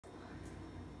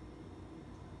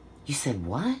You said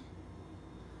what?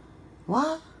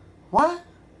 What? What?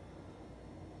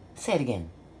 Say it again.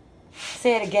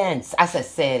 Say it again. I said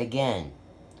say it again.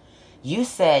 You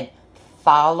said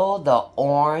follow the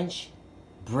orange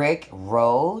brick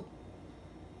road?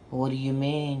 What do you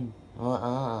mean? I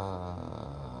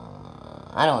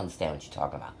don't understand what you're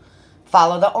talking about.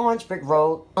 Follow the orange brick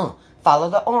road. Follow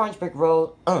the orange brick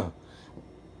road.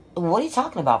 What are you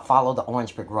talking about, follow the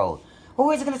orange brick road? Well,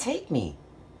 where's it going to take me?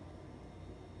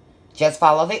 Just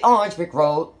follow the orange brick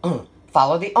road.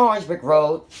 Follow the orange brick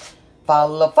road.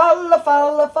 Follow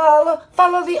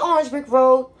the orange brick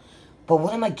road. But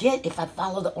what am I get if I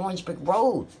follow the orange brick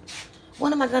road?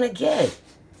 What am I going to get?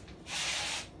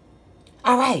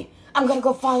 All right, I'm going to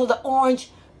go follow the orange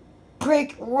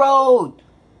brick road.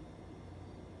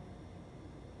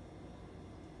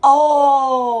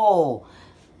 Oh,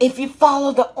 if you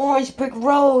follow the orange brick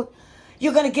road,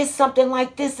 you're going to get something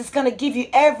like this. It's going to give you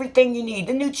everything you need.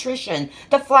 The nutrition,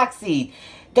 the flaxseed,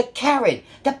 the carrot,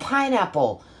 the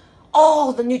pineapple.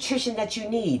 All the nutrition that you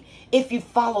need if you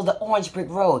follow the orange brick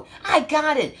road. I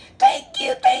got it. Thank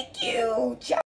you. Thank you.